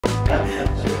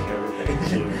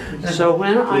So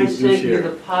when I Please do sent you share.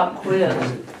 the pop quiz,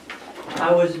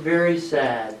 I was very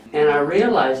sad. And I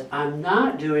realized I'm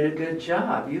not doing a good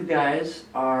job. You guys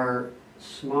are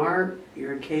smart,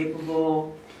 you're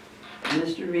capable.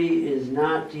 Mr. V is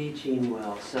not teaching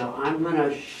well, so I'm going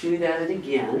to shoot at it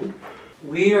again.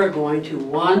 We are going to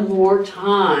one more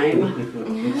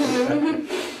time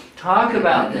talk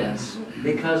about this,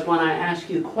 because when I ask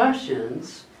you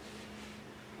questions,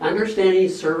 understanding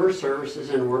server services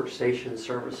and workstation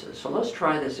services. So let's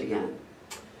try this again.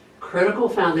 Critical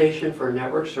foundation for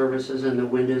network services in the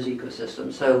Windows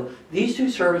ecosystem. So these two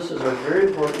services are very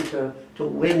important to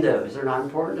Windows. They're not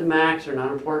important to Macs, they're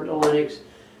not important to Linux,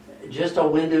 just a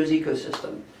Windows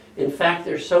ecosystem. In fact,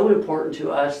 they're so important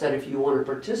to us that if you want to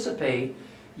participate,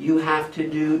 you have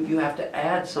to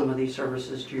add some of these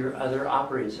services to your other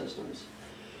operating systems.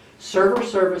 Server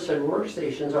service and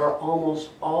workstations are almost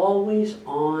always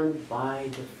on by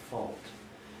default.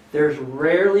 There's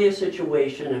rarely a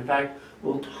situation, in fact,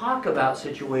 we'll talk about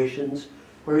situations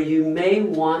where you may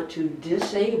want to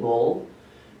disable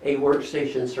a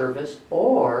workstation service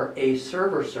or a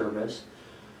server service,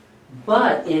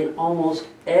 but in almost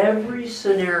every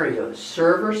scenario,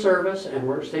 server service and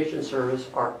workstation service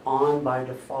are on by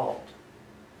default.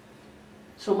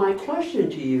 So my question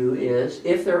to you is,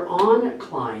 if they're on at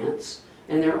clients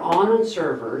and they're on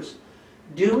servers,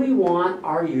 do we want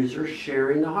our users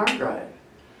sharing the hard drive?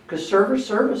 Because server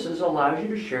services allows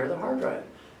you to share the hard drive,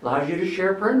 allows you to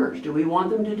share printers. Do we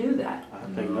want them to do that?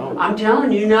 I think no. I'm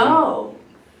telling you, no.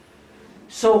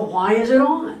 So why is it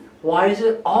on? Why is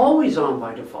it always on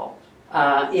by default?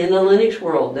 In the Linux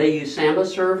world, they use SAMBA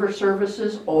server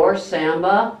services or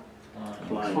SAMBA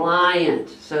client.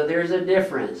 So there's a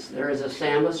difference. There is a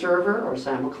SAMBA server or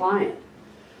SAMBA client.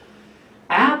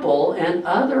 Apple and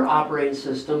other operating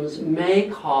systems may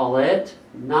call it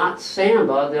not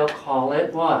SAMBA, they'll call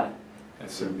it what?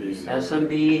 SMB.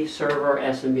 SMB server,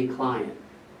 SMB client.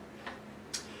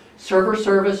 Server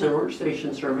service and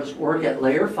workstation service work at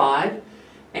layer 5,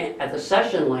 at the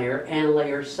session layer, and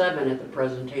layer 7 at the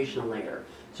presentation layer.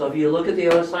 So if you look at the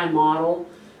OSI model,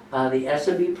 the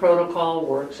SMB protocol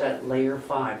works at layer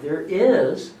 5. There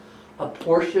is a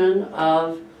portion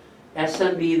of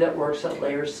SMB that works at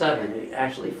layer 7. It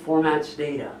actually formats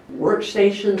data.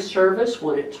 Workstation service,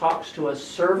 when it talks to a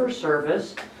server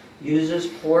service, uses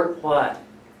port what?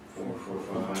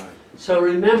 445. So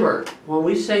remember, when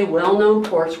we say well-known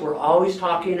ports, we're always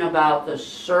talking about the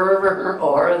server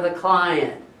or the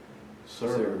client.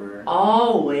 Server.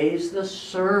 Always the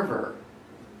server.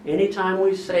 Anytime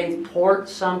we say port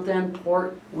something,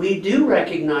 port, we do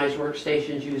recognize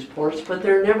workstations use ports, but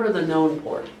they're never the known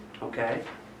port, okay?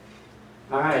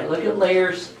 All right, look at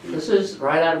layers. This is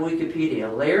right out of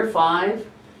Wikipedia. Layer 5,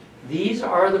 these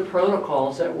are the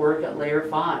protocols that work at layer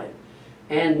 5.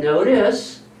 And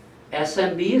notice,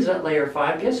 SMB is at layer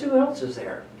 5. Guess who else is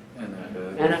there?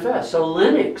 NFS. So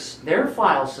Linux, their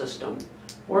file system,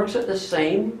 works at the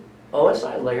same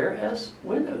OSI layer as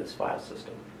Windows file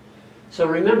system. So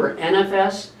remember,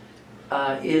 NFS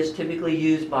is typically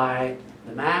used by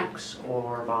the Macs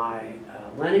or by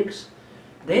Linux.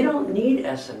 They don't need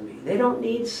SMB. They don't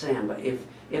need SAMBA.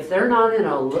 If they're not in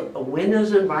a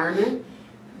Windows environment,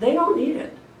 they don't need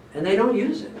it, and they don't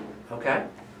use it, okay?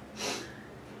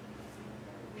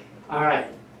 All right.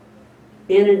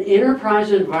 In an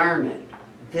enterprise environment,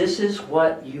 this is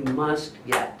what you must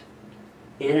get.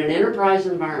 In an enterprise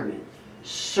environment,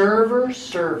 server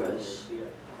service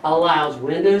allows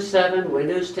Windows 7,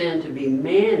 Windows 10 to be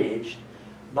managed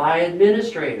by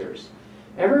administrators.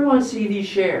 Everyone see these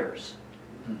shares.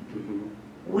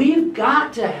 We've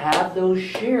got to have those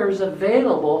shares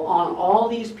available on all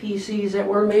these PCs that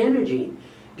we're managing.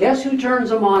 Guess who turns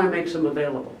them on and makes them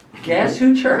available? Guess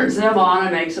who turns them on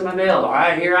and makes them available? All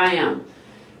right, here I am.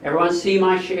 Everyone see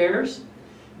my shares?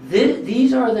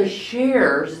 These are the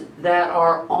shares that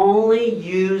are only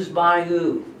used by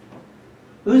who?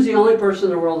 Who's the only person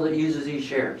in the world that uses these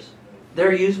shares?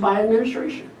 They're used by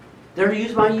administration. They're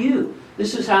used by you.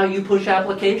 This is how you push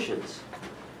applications.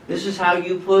 This is how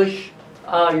you push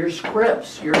your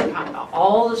scripts,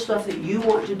 all the stuff that you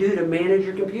want to do to manage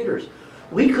your computers.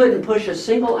 We couldn't push a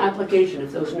single application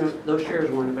if those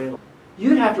shares weren't available.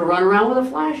 You'd have to run around with a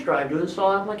flash drive to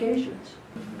install applications.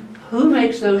 Who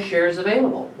makes those shares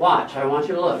available? Watch, I want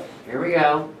you to look. Here we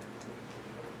go.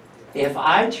 If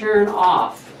I turn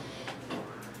off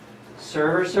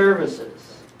server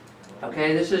services,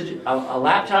 okay, this is a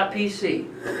laptop PC,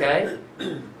 okay?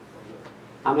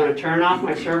 I'm going to turn off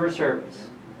my server service.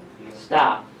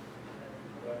 Stop.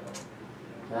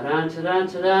 Ta-da, ta-da,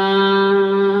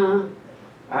 ta-da.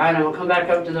 All right, I'm going to come back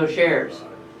up to those shares.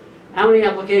 How many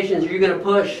applications are you going to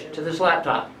push to this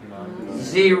laptop? None.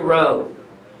 0.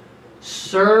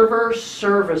 Server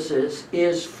services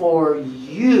is for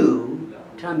you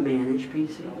to manage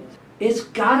PCs. It's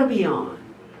got to be on.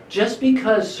 Just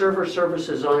because server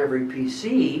services on every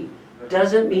PC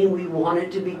doesn't mean we want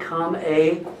it to become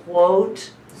a,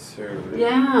 quote, Server.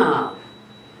 yeah.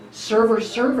 Server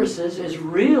services is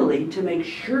really to make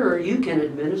sure you can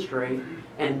administrate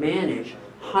and manage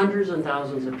hundreds and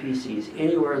thousands of PCs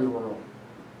anywhere in the world.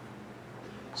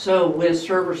 So with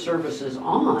server services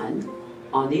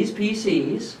on these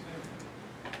PCs,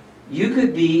 you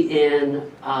could be in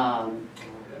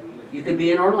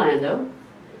Orlando,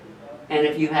 and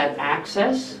if you had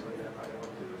access,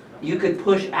 you could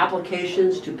push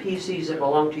applications to PCs that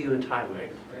belong to you in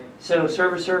Thailand. So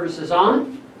server services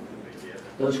on,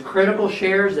 those critical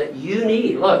shares that you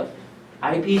need. Look,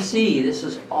 IPC, this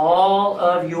is all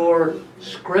of your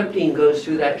scripting goes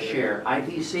through that share.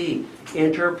 IPC,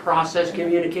 inter-process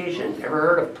communication. Ever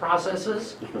heard of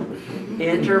processes?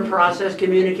 Inter-process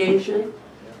communication.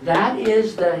 That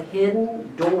is the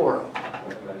hidden door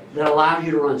that allows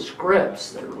you to run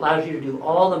scripts, that allows you to do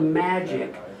all the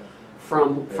magic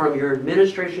from your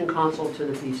administration console to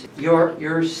the PC.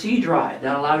 Your C drive,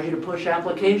 that allows you to push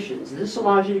applications. This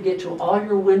allows you to get to all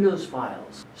your Windows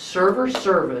files. Server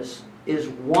service is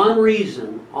one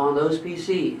reason on those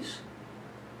PCs.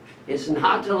 It's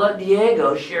not to let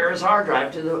Diego share his hard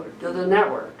drive to the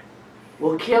network.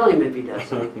 We'll kill him if he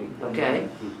doesn't, okay?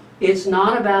 It's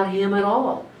not about him at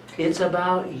all. It's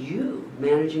about you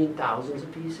managing thousands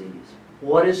of PCs.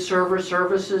 What is server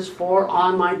services for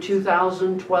on my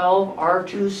 2012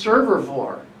 R2 server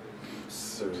for?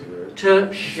 Server.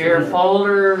 To share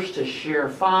folders, to share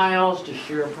files, to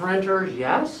share printers,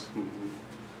 yes?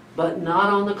 But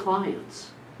not on the clients.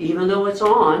 Even though it's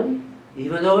on,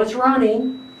 even though it's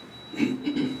running,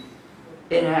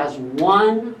 it has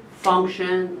one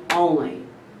function only.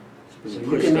 So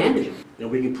you can manage it. And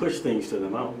we can push things to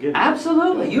them. I don't get it.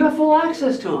 Absolutely. You have full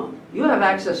access to them. You have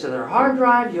access to their hard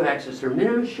drive, you have access to their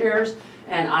minimum shares,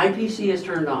 and IPC is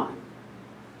turned on.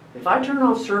 If I turn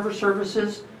off server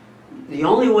services, the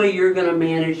only way you're going to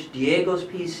manage Diego's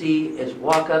PC is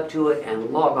walk up to it and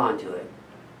log on to it.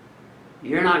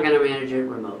 You're not going to manage it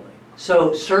remotely.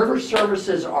 So server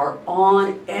services are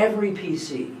on every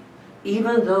PC,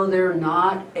 even though they're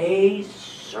not a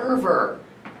server.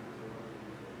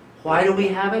 Why do we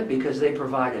have it? Because they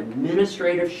provide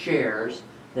administrative shares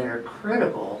that are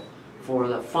critical for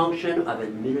the function of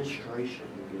administration.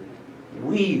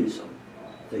 We use them.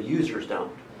 The users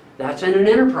don't. That's in an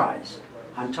enterprise.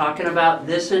 I'm talking about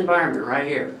this environment right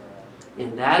here.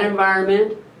 In that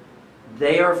environment,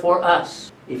 they are for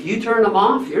us. If you turn them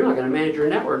off, you're not going to manage your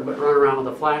network but run around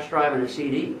with a flash drive and a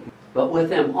CD. But with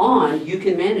them on, you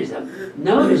can manage them.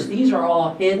 Notice these are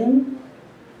all hidden.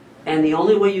 And the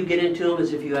only way you get into them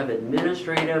is if you have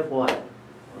administrative what?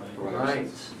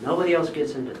 Rights. Nobody else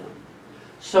gets into them.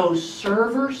 So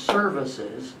server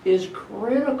services is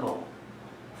critical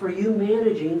for you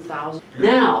managing thousands.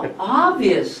 Now,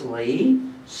 obviously,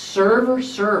 server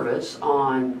service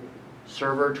on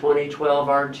Server 2012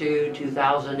 R2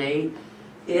 2008,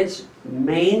 its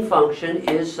main function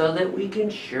is so that we can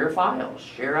share files,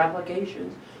 share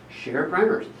applications, share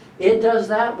printers. It does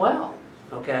that well,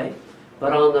 okay?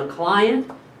 But on the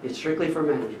client, it's strictly for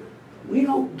management. We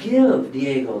don't give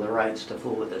Diego the rights to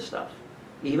fool with this stuff.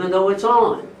 Even though it's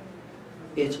on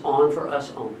for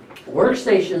us only.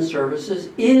 Workstation services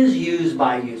is used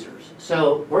by users.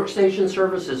 So workstation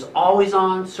service is always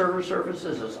on, server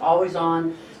services is always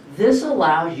on. This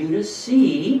allows you to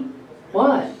see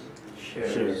what?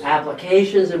 Shares.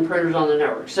 Applications and printers on the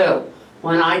network. So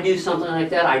when I do something like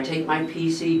that, I take my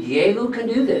PC. Diego can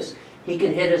do this. He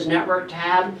can hit his network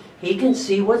tab. He can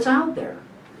see what's out there.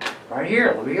 Right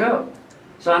here, let me go.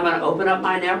 So I'm going to open up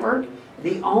my network.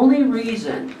 The only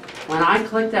reason when I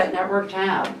click that network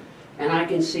tab and I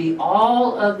can see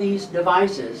all of these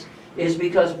devices is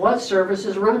because what service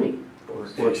is running?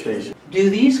 Workstation. Do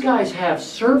these guys have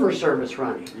server service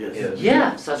running? Yes.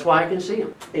 Yes, that's why I can see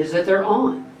them. Is that they're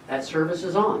on. That service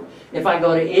is on. If I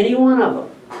go to any one of them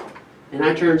and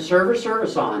I turn server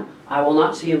service on, I will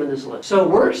not see them in this list. So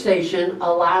Workstation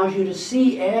allows you to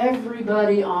see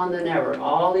everybody on the network,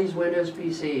 all these Windows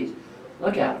PCs.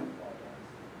 Look at them.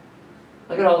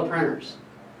 Look at all the printers.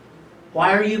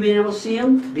 Why are you being able to see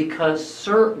them? Because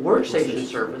Workstation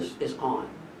service is on.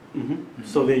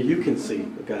 So then you can see.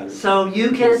 Got it. So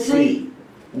you can see.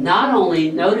 Not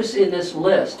only, notice in this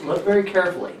list, look very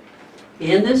carefully.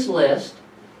 In this list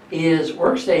is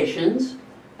workstations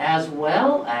as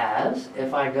well as,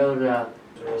 if I go to,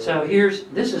 so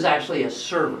this is actually a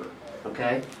server,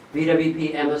 okay?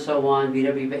 VWP MSO1,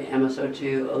 VWP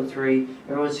MSO2, 03.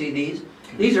 Everyone see these?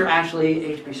 These are actually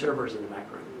HP servers in the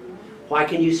background. Why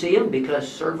can you see them? Because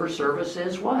server service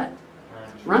is what?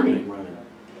 Running.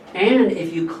 And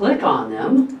if you click on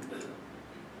them,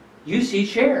 you see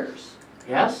shares.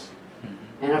 Yes?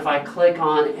 And if I click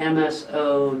on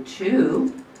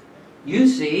MSO2, you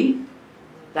see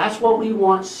that's what we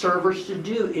want servers to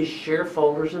do, is share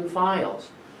folders and files.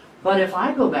 But if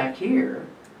I go back here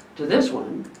to this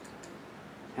one,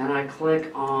 and I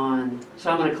click on, so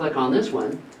I'm going to click on this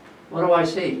one, what do I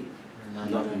see?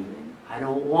 Nothing. I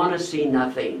don't want to see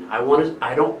nothing. I want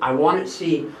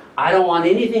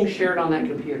anything shared on that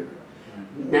computer.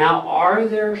 Now, are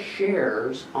there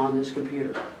shares on this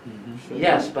computer?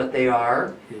 Yes, but they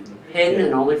are hidden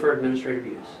and only for administrative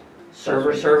use.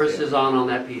 Server services on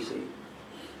that PC.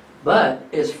 But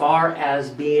as far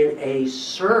as being a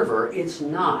server, it's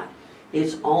not.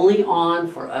 It's only on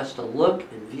for us to look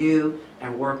and view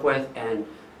and work with and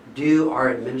do our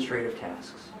administrative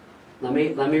tasks. Let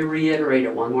me reiterate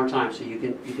it one more time so you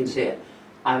can see it.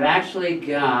 I've actually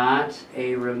got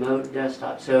a remote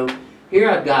desktop. So here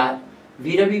I've got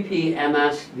VWP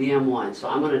MS VM1. So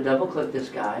I'm going to double click this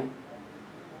guy.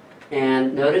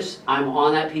 And notice I'm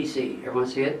on that PC. Everyone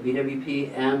see it?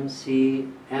 VWP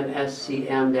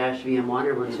MSCM-VM1.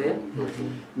 Everyone see it?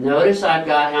 Notice I've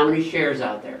got how many shares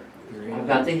out there? I've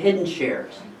got the hidden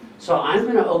shares. So I'm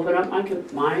going to open up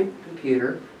my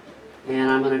computer and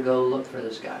I'm going to go look for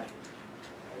this guy.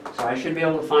 So I should be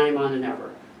able to find him on the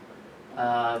network.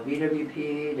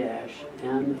 VWP-MS,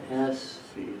 and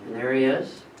there he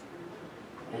is.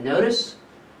 And notice,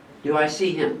 do I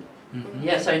see him?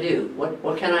 Yes, I do.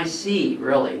 What can I see,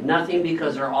 really? Nothing,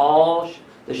 because they're all,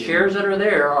 the shares that are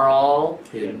there are all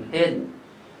hidden.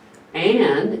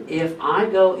 And if I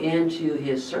go into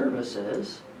his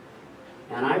services,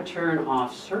 and I turn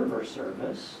off server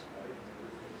service,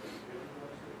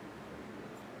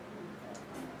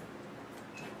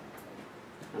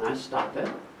 and I stop it,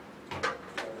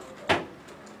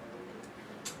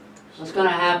 what's going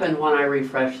to happen when I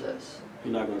refresh this?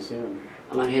 You're not going to see him.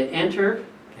 I'm going to hit enter,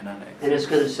 and it's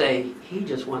going to say, he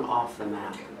just went off the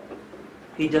map.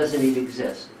 He doesn't even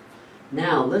exist.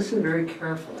 Now, listen very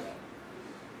carefully.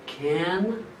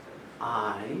 Can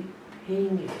I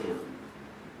ping him?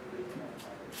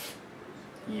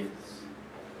 Yes.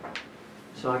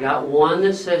 So I got one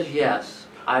that says yes.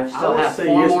 I still have say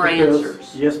four yes more because,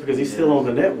 answers. Yes, because he's still on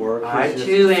the network. I have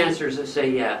two answers that say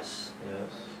yes. Yes.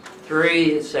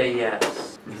 Three that say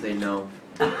yes. Say no.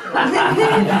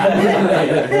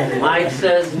 Mike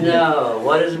says no.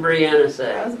 What does Brianna I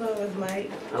say? was going with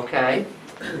Mike. Okay.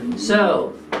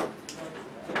 So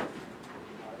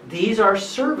these are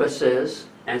services,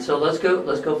 and so let's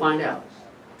go find out.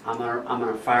 I'm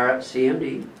gonna fire up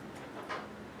CMD.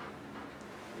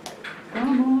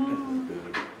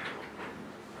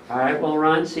 All right, we'll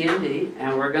run CMD,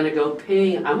 and we're gonna go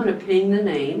ping. I'm gonna ping the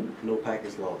name. No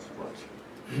packets lost. Watch.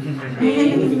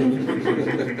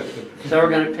 So we're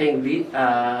going to ping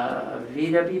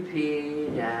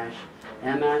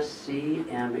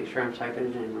VWP-MSCM, make sure I'm typing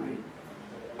it in right,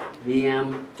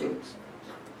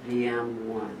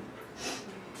 VM1.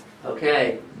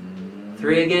 Okay,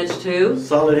 3 against 2.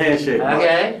 Solid handshake.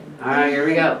 Okay, all right, here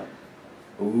we go.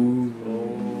 Ooh.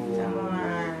 Come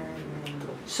on.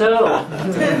 So,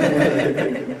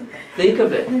 think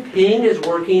of it. Ping is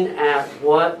working at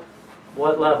what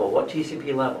level? What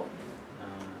TCP level?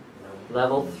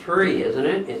 Level 3, isn't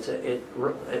it? It's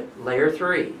layer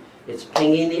 3. It's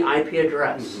pinging the IP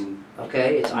address.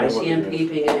 Okay, it's ICMP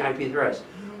pinging the IP address.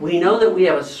 We know that we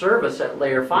have a service at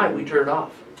layer 5. We turn it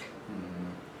off.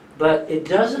 But it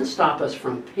doesn't stop us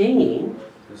from pinging.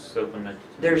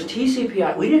 There's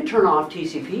TCP. We didn't turn off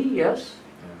TCP, yes?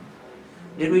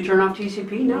 Did we turn off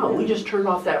TCP? No, we just turned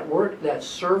off that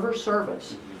server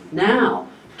service. Now,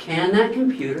 can that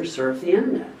computer surf the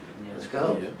internet? Let's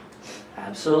go.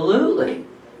 Absolutely.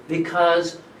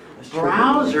 Because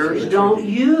browsers don't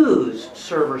use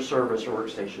server service or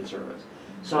workstation service.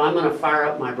 So I'm going to fire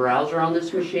up my browser on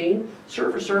this machine.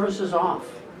 Server service is off.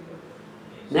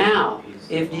 Now,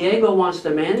 if Diego wants to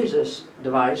manage this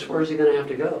device, where's he going to have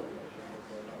to go?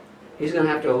 He's going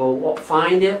to have to go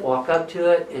find it, walk up to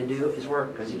it, and do his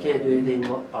work, because he can't do anything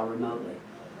remotely.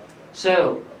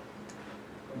 So,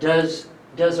 does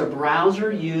a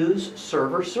browser use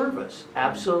server service?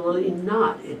 Absolutely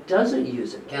not. It doesn't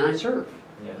use it. Can I surf?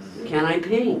 Yes. Can I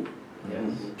ping?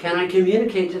 Yes. Can I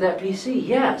communicate to that PC?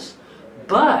 Yes.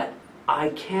 But I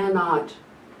cannot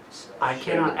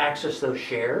access those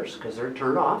shares because they're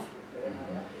turned off.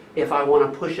 If I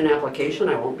want to push an application,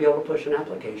 I won't be able to push an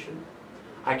application.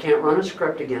 I can't run a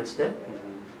script against it.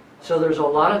 So there's a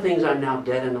lot of things I'm now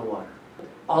dead in the water.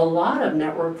 A lot of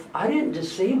network, I didn't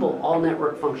disable all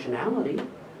network functionality.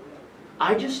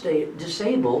 I just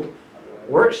disabled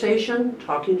workstation,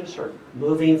 talking to server.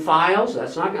 Moving files,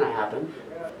 that's not going to happen.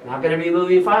 Not going to be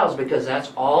moving files because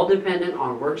that's all dependent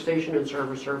on workstation and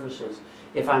server services.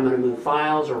 If I'm going to move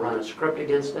files or run a script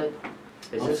against it.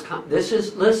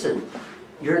 Listen,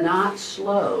 you're not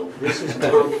slow. This is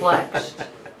complex.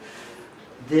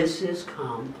 This is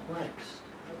complex.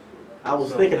 I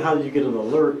was thinking, how do you get an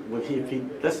alert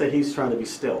when let's say he's trying to be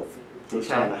stealth. He's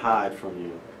Okay. trying to hide from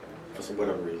you for some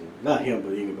whatever reason. Not him,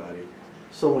 but anybody.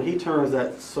 So when he turns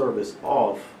that service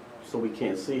off, so we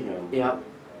can't see him. Yep.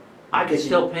 I can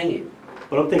still ping you.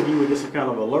 But I'm thinking you would get some kind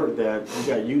of alert that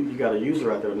you got a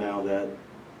user out there now that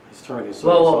is turning his service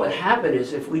Well, what off. would happen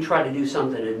is if we try to do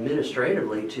something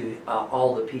administratively to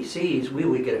all the PCs, we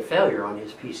would get a failure on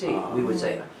his PC. We would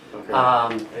say,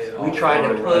 Okay. we tried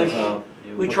to push.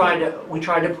 We tried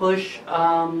to push.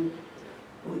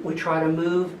 We try to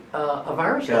move a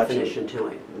virus Gotcha. definition to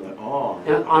him. Like, oh.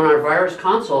 And on our virus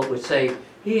console, it would say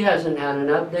he hasn't had an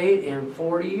update in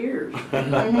 40 years.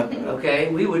 Okay,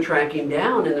 we would track him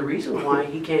down, and the reason why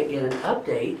he can't get an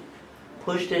update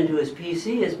pushed into his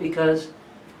PC is because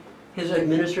his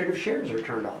administrative shares are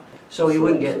turned off. So he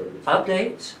wouldn't get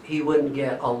updates. He wouldn't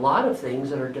get a lot of things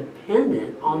that are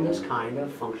dependent on this kind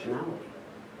of functionality.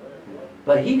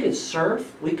 But he could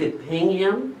surf, we could ping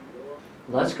him,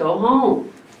 let's go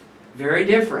home. Very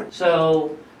different.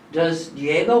 So does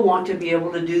Diego want to be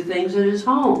able to do things at his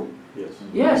home? Yes.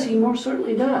 Yes, he most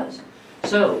certainly does.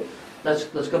 So let's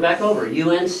go back over.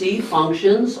 UNC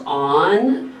functions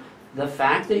on the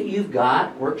fact that you've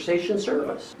got workstation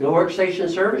service. No workstation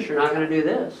service, you're not going to do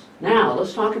this. Now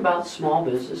let's talk about small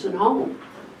business and home.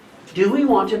 Do we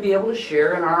want to be able to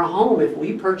share in our home? If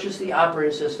we purchase the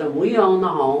operating system, we own the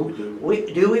home.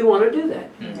 Do we want to do that?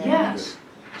 Yes.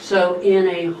 So in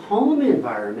a home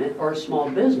environment or a small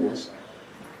business,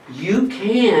 you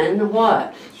can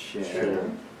what? Sure.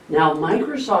 Now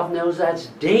Microsoft knows that's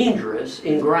dangerous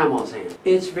in grandma's hand.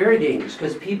 It's very dangerous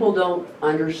because people don't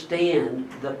understand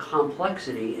the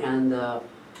complexity and the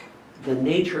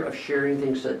nature of sharing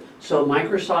things. So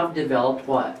Microsoft developed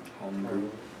what?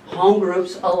 Home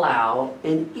groups allow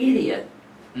an idiot.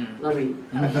 Let me.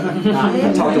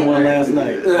 I talked to one last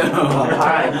night. All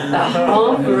right. The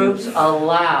home groups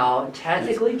allow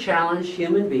technically challenged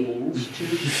human beings to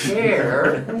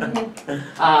share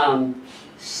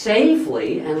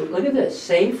safely, and look at this,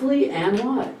 safely and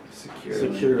what?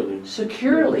 Securely.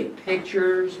 Securely.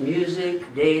 Pictures,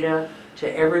 music, data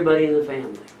to everybody in the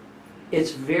family.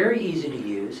 It's very easy to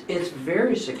use. It's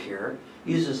very secure.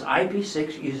 Uses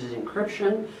IP6, uses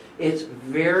encryption. It's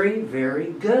very,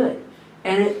 very good.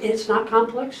 And it's not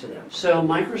complex to them. So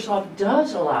Microsoft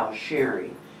does allow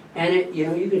sharing. And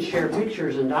you can share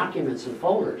pictures and documents and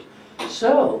folders.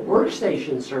 So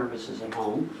workstation services at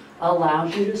home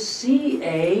allows you to see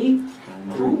a home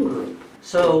group.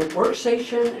 So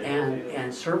workstation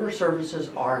and server services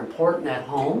are important at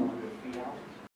home.